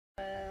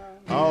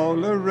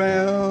all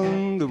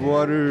around the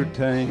water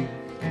tank,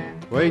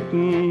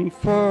 waiting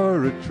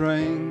for a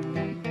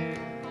train.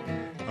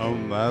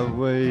 On my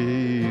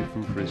way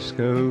from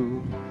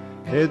Frisco,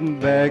 heading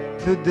back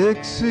to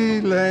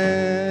Dixieland.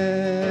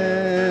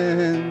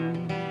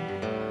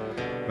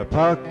 My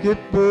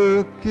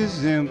pocketbook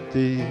is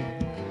empty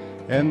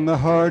and my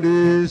heart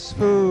is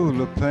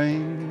full of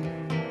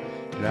pain.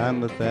 And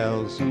I'm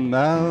 1,000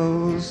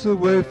 miles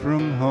away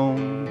from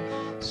home,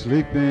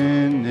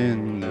 sleeping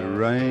in the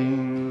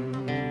rain.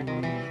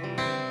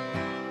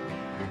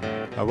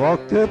 I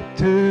walked up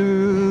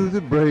to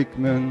the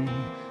brakeman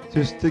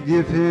just to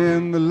give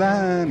him a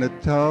line of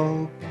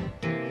talk.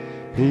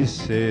 He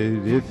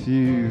said, if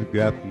you've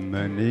got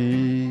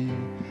money,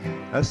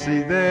 I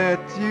see that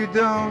you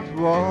don't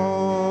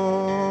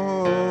walk.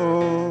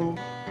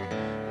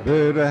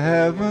 But I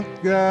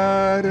haven't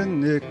got a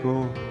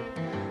nickel,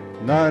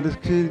 not a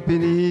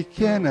penny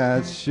can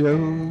I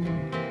show.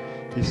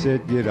 He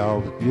said, get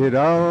off, you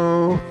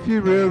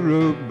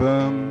railroad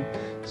bum,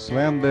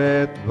 slam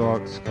that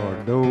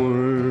boxcar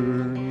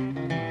door.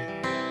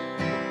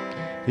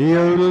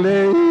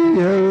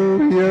 Yodelay-yo,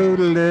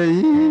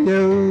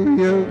 yodelay-yo,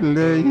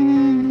 yodelay.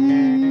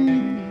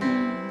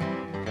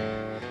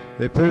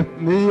 They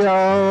put me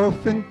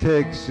off in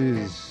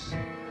Texas,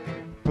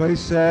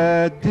 place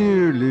I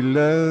dearly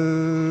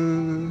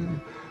love.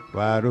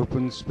 Wide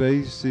open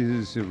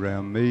spaces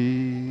around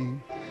me,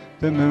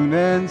 the moon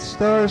and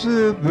stars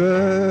above.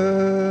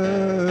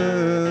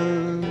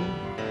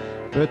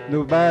 But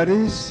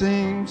nobody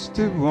seems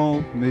to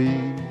want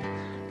me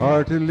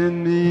or to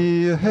lend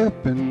me a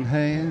helping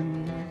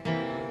hand.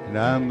 And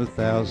I'm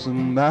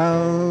 1,000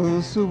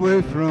 miles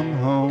away from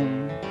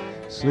home,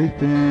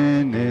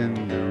 sleeping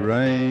in the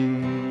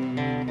rain.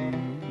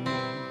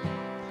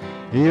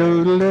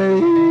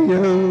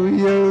 Yodelay-yo,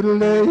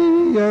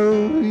 yodelay-yo,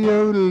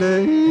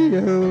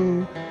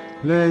 yodelay-yo,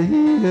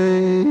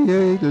 lay-lay-lay.